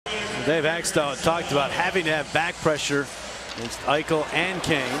Dave Axtell talked about having to have back pressure against Eichel and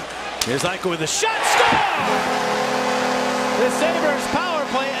Kane. Here's Eichel with a shot. Score! The Sabres power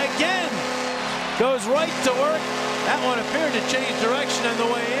play again goes right to work. That one appeared to change direction on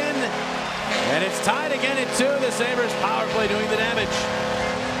the way in. And it's tied again at 2. The Sabres power play doing the damage.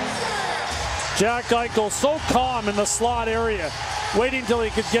 Jack Eichel so calm in the slot area, waiting till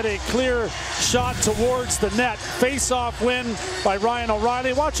he could get a clear shot towards the net. Face-off win by Ryan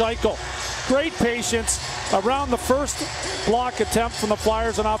O'Reilly. Watch Eichel. Great patience around the first block attempt from the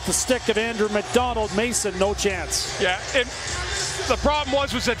Flyers and off the stick of Andrew McDonald. Mason, no chance. Yeah, and the problem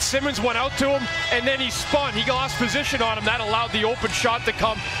was that Simmons went out to him and then he spun. He lost position on him. That allowed the open shot to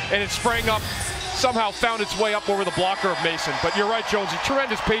come, and it sprang up. Somehow found its way up over the blocker of Mason. But you're right, Jonesy.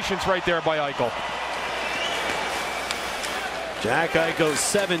 Tremendous patience right there by Eichel. Jack Eichel's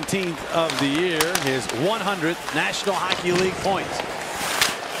 17th of the year, his 100th National Hockey League point.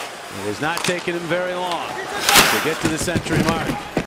 It has not taken him very long to get to the century mark.